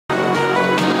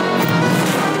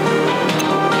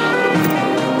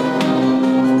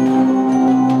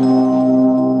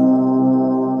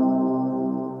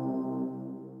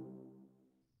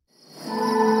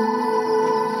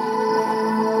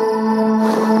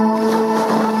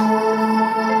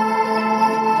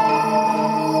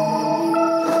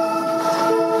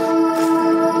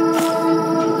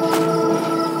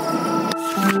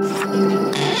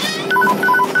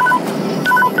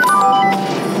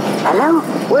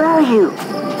Where are you?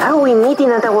 Are we meeting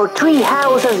at our tree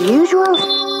house as usual?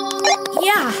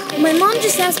 Yeah, my mom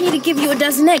just asked me to give you a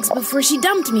dozen eggs before she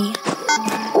dumped me.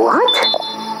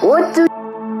 What? What do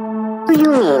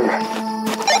you mean?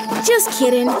 Just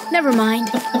kidding. Never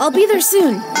mind. I'll be there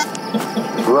soon.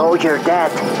 Roger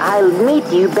that. I'll meet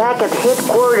you back at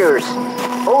headquarters.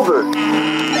 Over.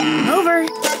 Over.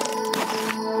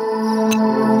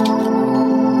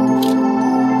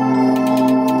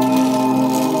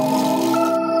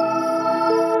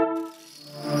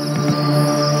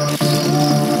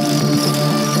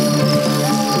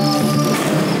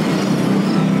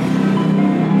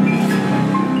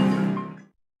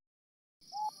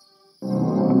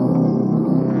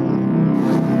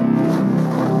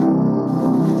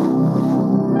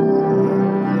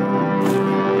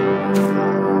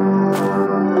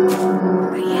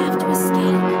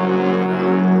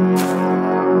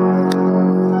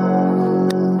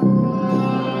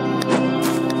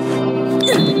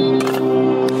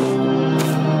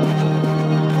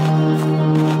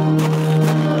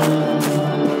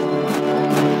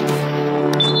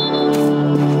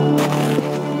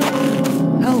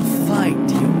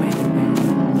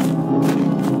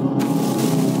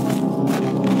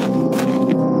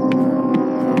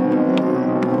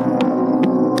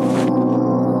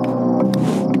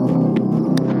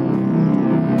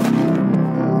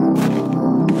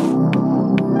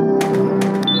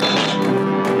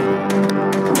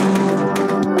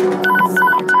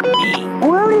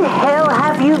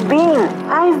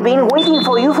 I've been waiting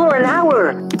for you for an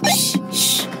hour.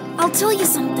 Shh. I'll tell you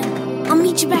something. I'll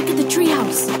meet you back at the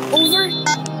treehouse. Over.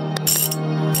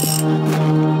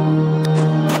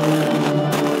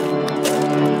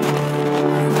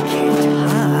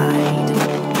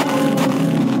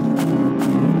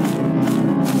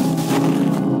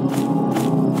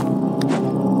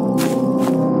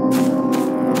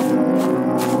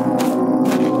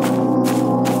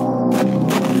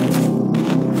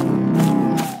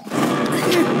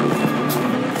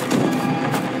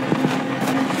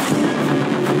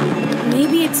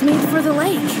 It's made for the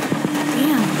lake.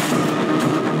 Damn.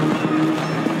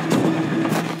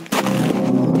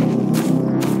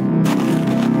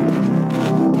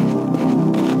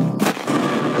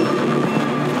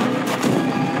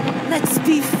 Let's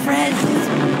be friends.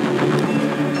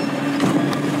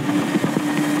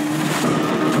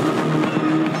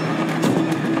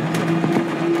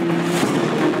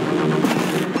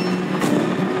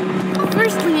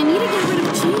 Firstly, I need to get rid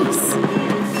of Chase.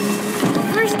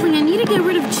 Firstly, I need to get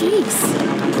rid of Chase.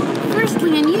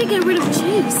 Firstly, I need to get rid of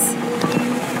Chase.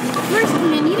 Firstly,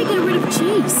 I need to get rid of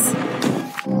Chase.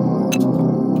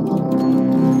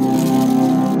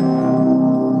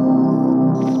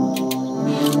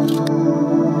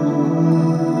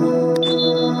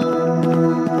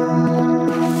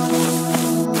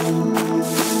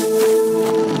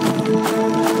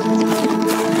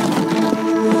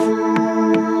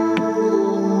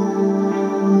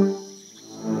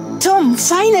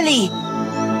 Finally!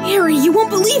 Harry, you won't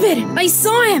believe it! I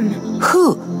saw him!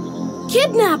 Who?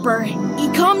 Kidnapper! He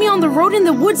caught me on the road in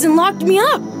the woods and locked me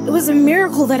up! It was a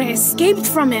miracle that I escaped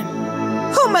from him.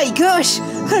 Oh my gosh!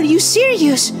 Are you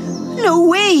serious? No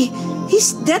way!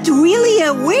 Is that really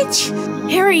a witch?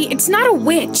 Harry, it's not a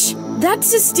witch.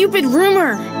 That's a stupid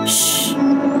rumor. Shh.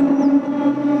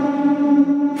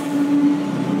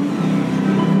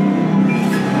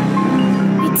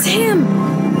 It's him!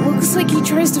 Looks like he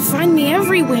tries to find me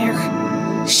everywhere.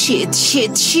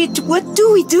 Shit. What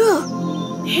do we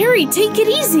do? Harry, take it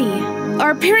easy.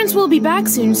 Our parents will be back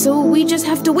soon, so we just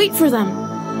have to wait for them.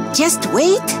 Just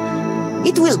wait?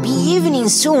 It will be evening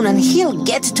soon and he'll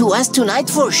get to us tonight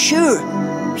for sure.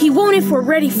 He won't if we're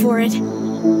ready for it.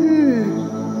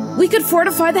 We could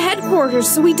fortify the headquarters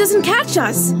so he doesn't catch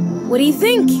us. What do you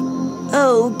think?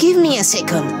 Oh, give me a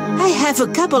second. I have a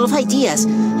couple of ideas.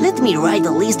 Let me write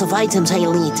a list of items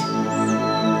I'll need.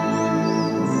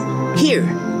 Here,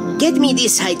 get me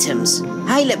these items.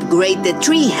 I'll upgrade the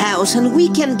tree house and we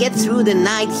can get through the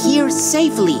night here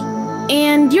safely.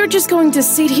 And you're just going to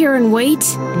sit here and wait?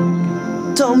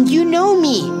 Tom, you know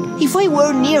me. If I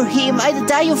were near him, I'd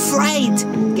die of fright.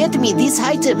 Get me these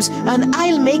items and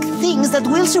I'll make things that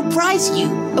will surprise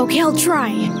you. Okay, I'll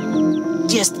try.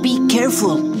 Just be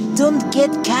careful. Don't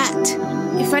get caught.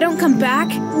 If I don't come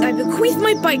back, I bequeath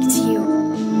my bike to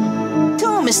you.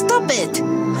 Tom, stop it!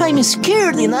 I'm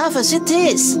scared enough as it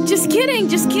is. Just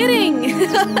kidding.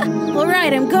 All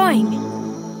right, I'm going.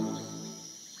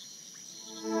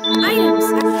 Items.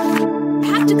 I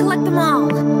have to collect them all.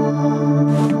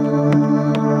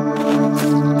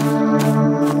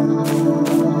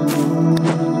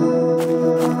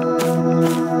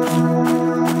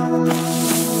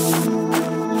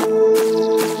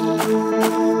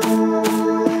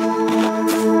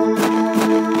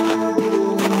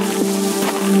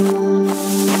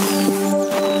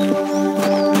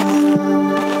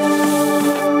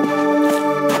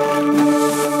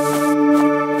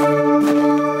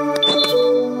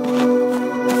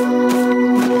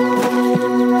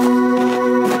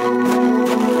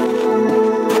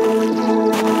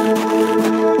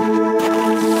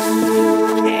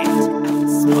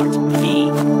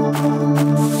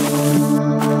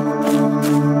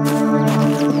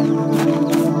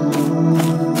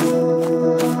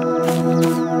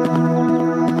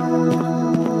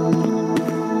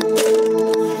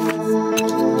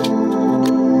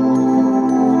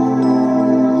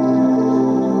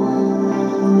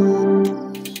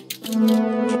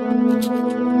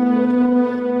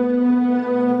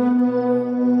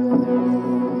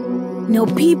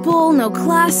 people, no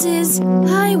classes.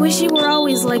 I wish it were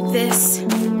always like this.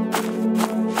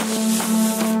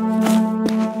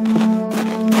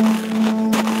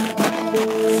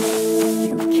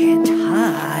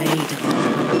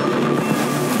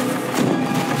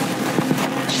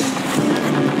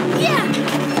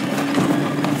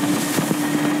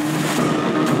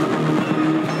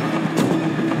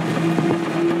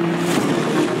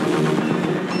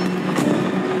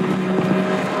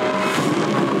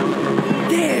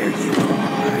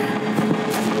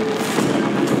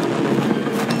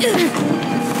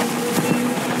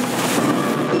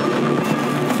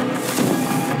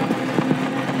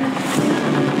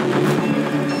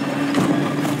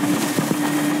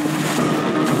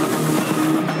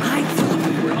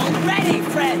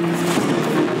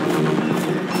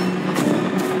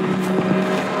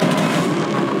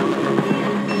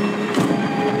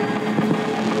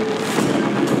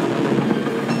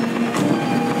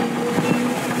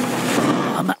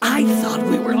 I thought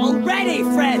we were already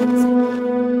friends!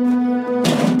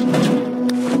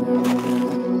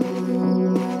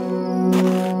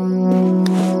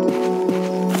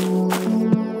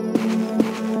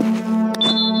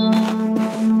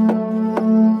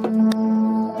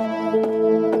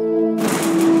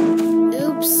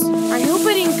 Oops. I hope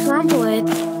I didn't crumple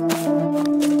it.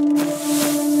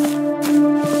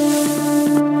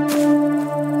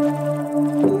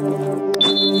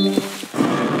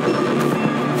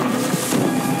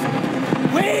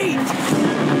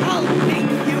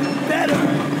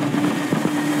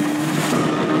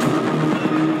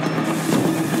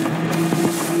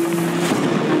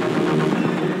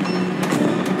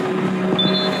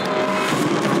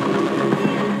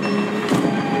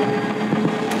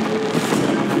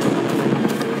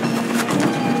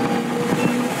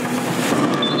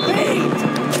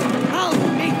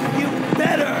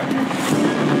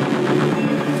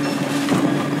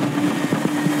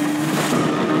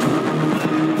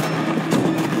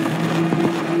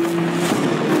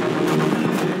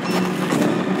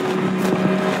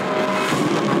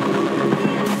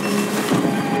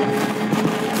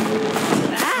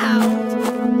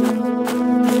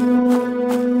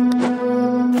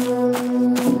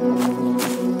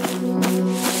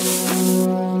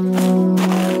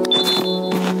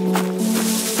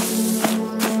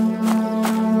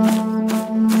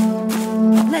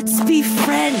 Let's be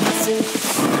friends!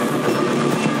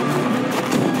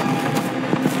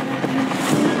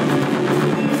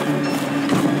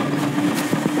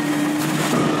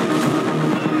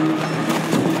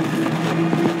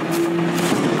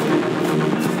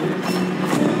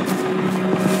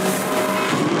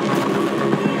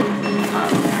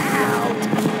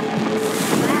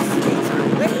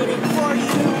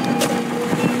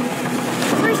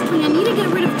 Firstly, I need to get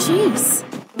rid of Chase.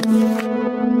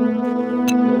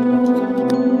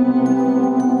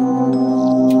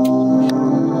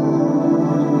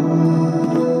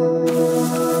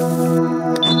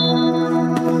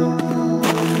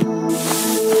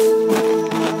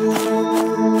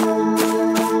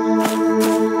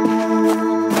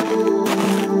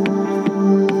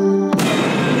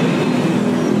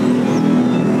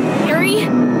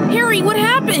 Harry, what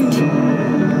happened?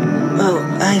 Oh,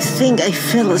 I think I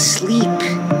fell asleep.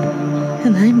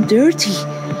 And I'm dirty.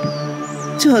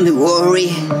 Don't worry,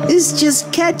 it's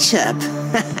just ketchup.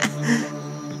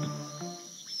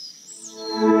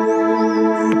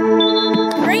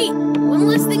 Great! One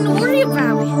less thing to worry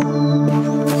about.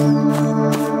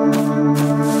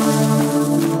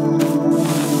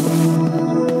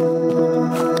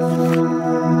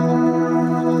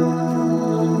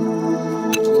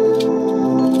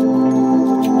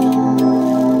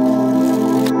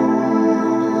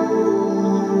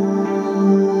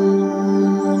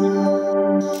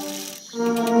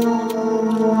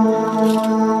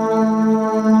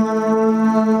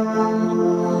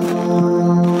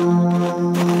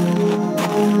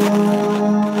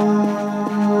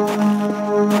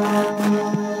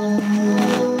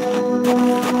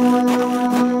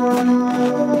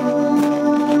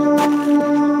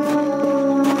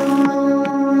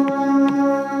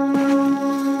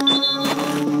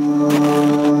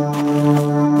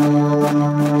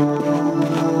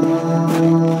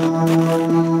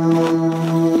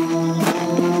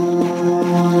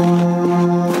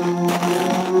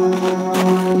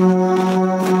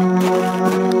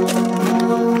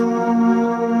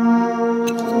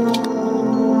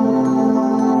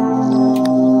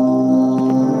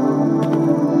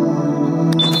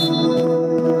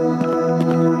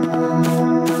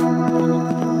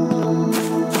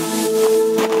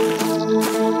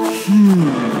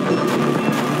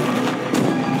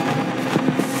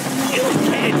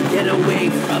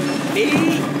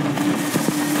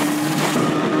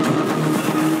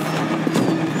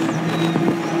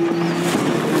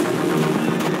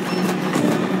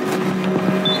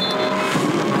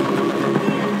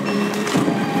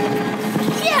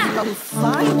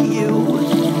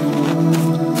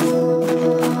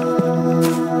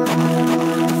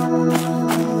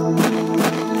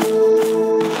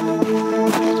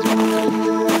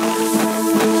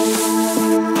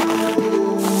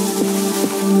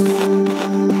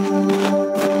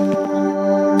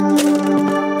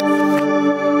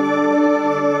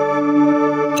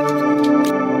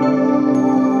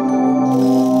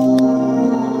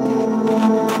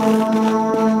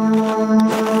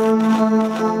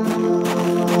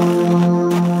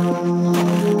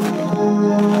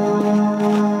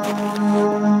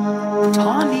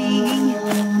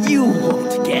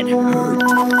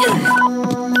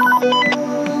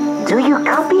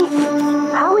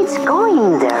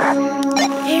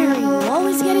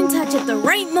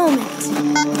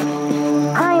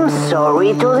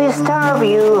 Sorry to disturb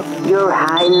you, Your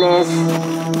Highness.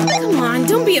 Come on,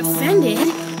 don't be offended.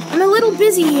 I'm a little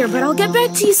busy here, but I'll get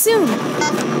back to you soon.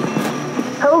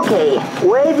 Okay,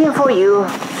 waiting for you.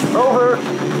 Over.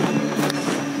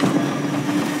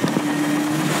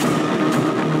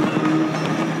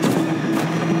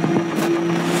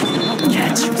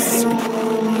 Catch you soon.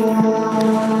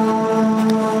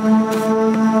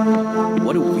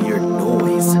 What a weird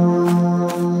noise.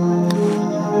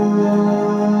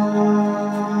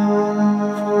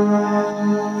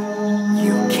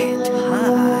 You can't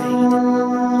hide.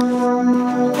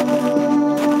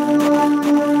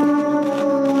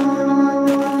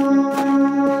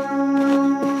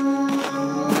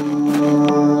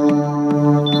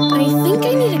 I think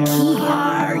I need a key.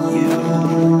 Are you?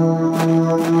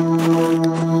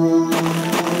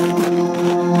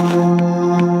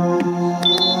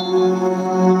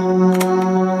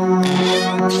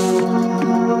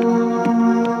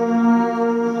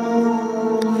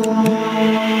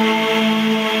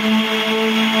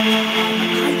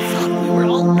 I thought we were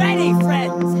already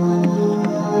friends.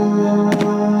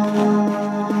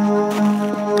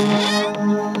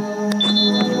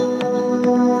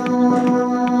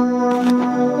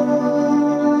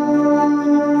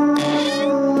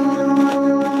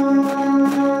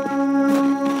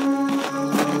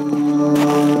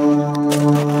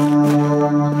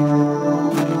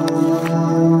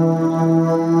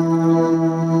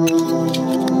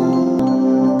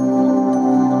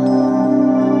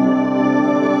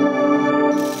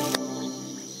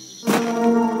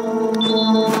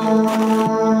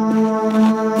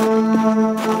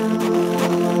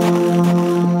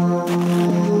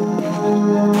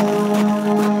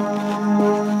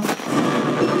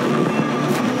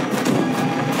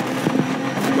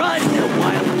 Run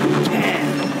while you can.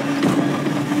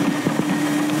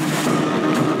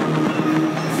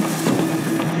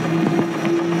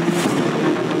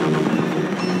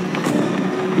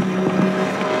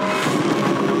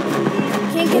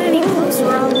 Can't get any closer or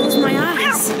I'll lose my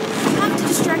eyes. I'll have to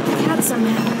distract the cat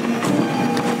somehow.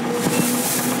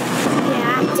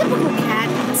 Yeah, typical cat.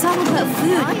 It's all about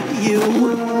food. You.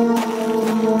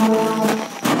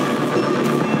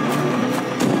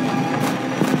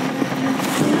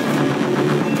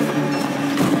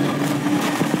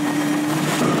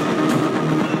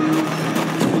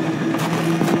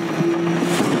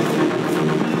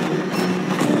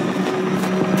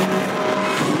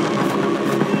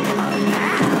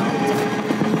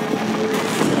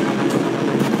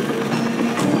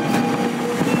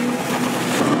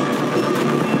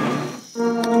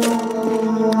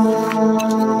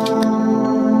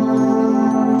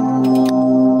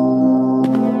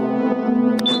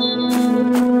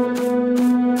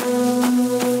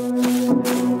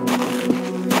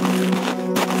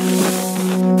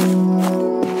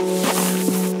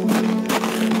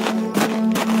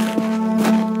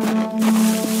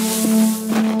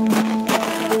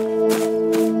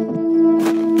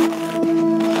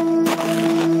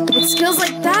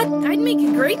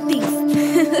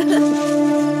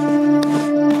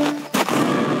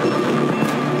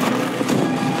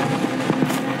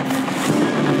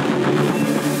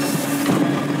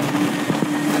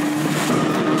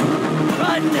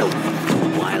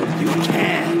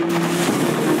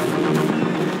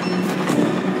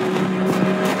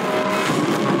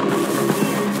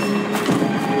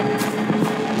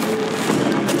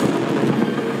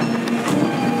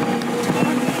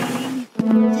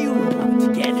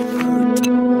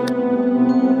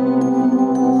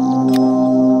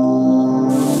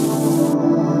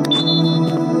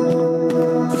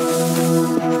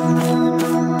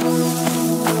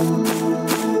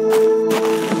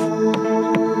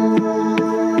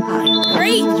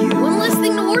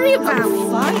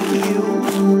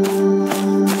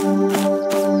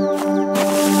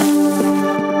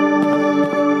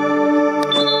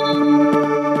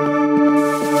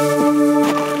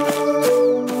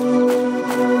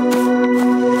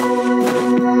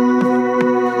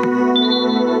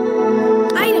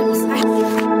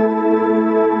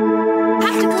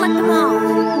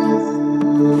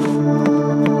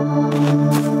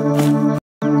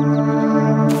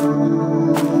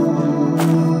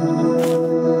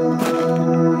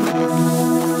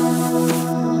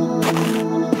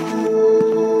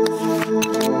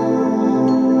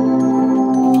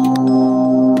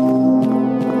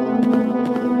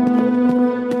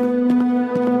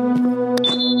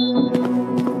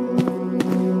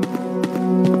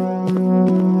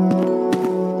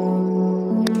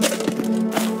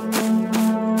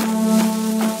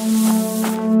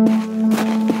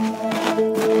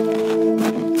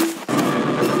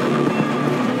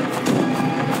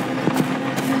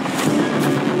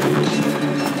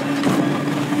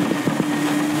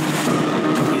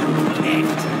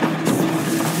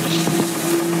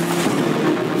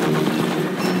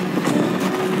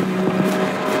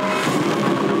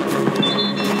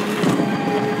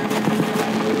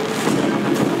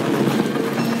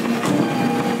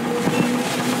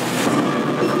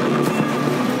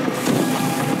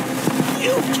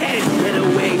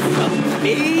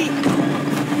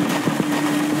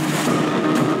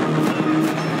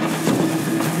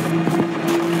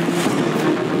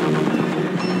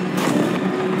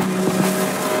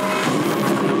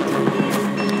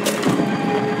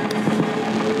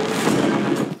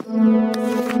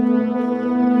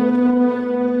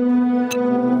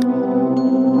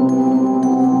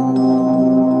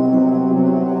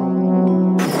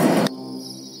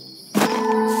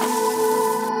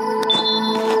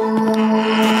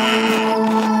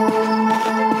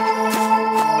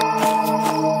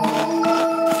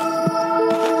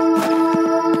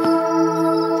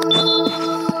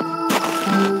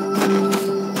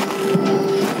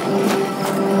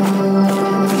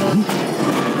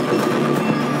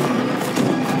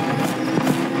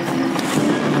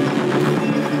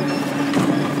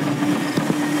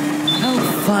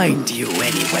 find you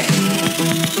anyway.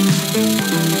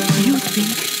 You think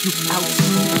you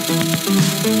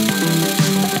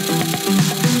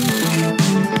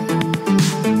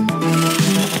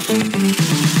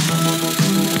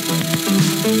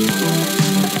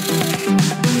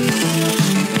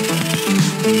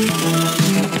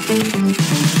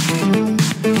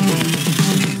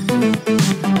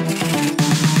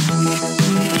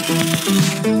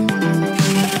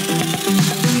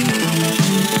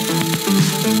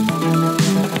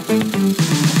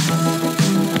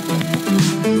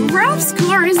Ralph's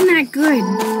car isn't that good.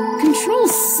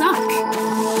 Controls suck.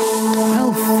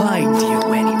 I'll find you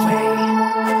anyway.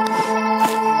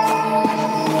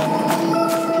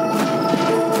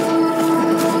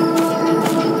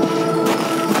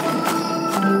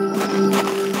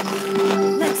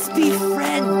 Let's be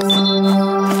friends.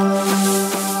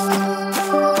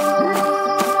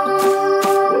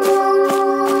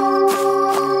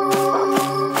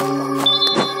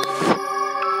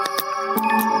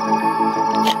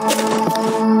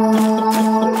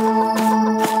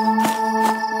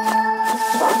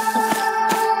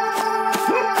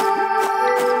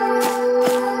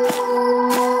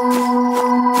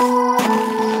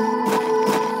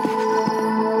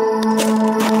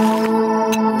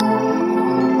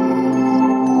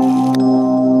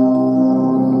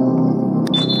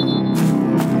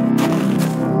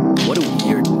 What a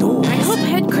weird noise. I hope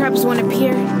head crabs won't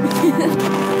appear.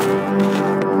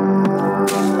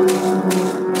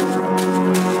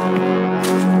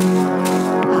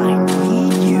 I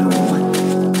need you.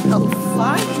 I'll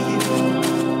find you.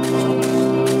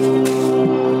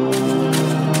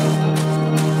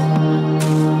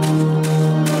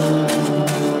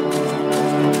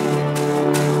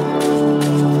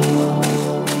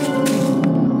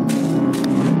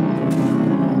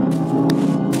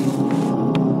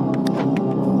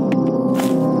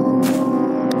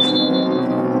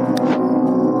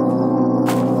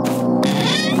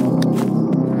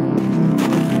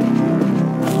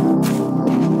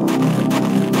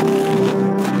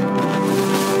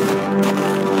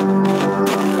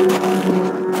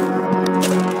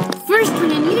 Firstly,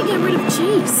 I need to get rid of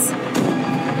Chase.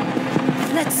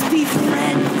 Let's be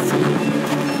friends.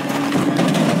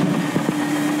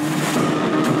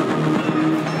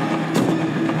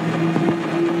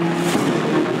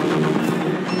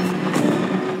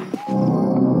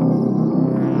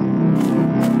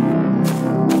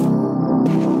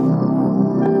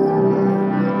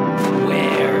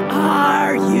 Where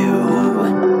are you?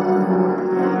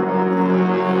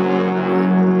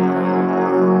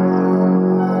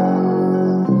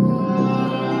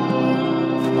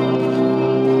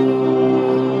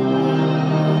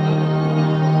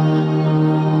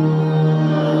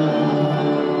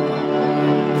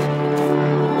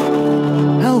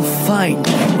 I'll find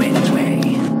you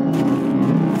anyway.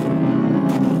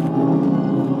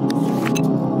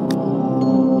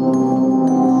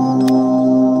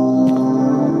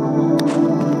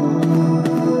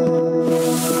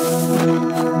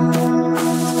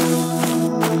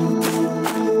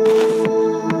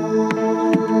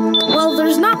 Well,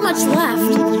 there's not much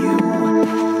left. You.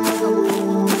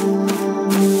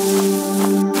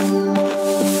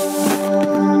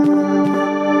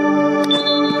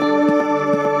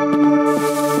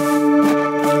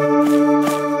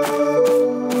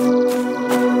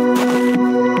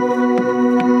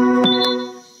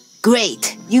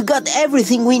 Great, you got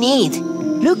everything we need.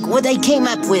 Look what I came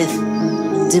up with.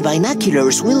 The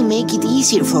binoculars will make it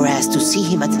easier for us to see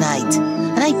him at night.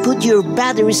 And I put your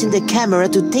batteries in the camera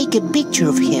to take a picture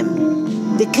of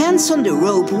him. The cans on the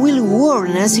rope will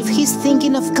warn us if he's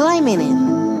thinking of climbing in.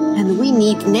 And we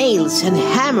need nails and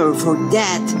hammer for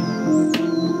that.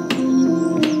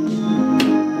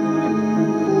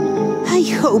 I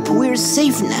hope we're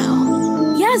safe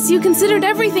now. Yes, you considered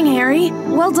everything, Harry.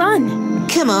 Well done.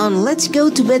 Come on, let's go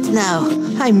to bed now.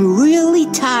 I'm really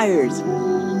tired.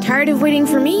 Tired of waiting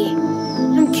for me?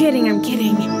 I'm kidding.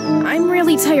 I'm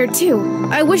really tired too.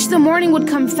 I wish the morning would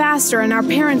come faster and our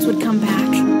parents would come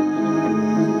back.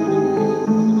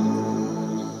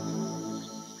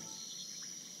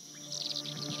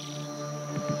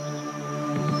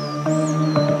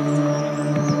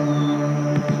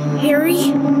 Harry?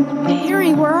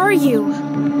 Harry, where are you?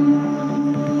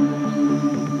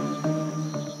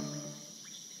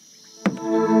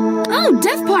 Oh,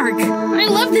 Death Park! I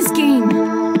love this game!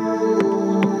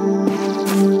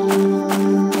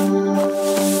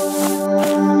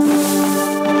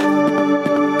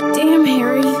 Damn,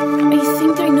 Harry. I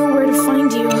think I know where to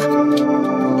find you.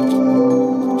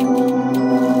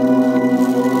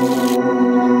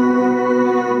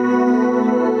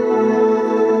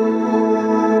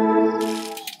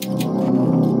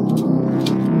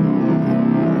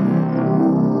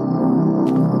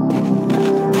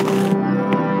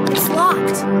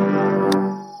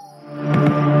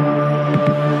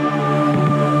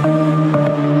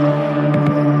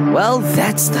 Well,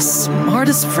 that's the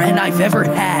smartest friend I've ever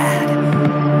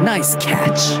had. Nice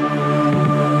catch.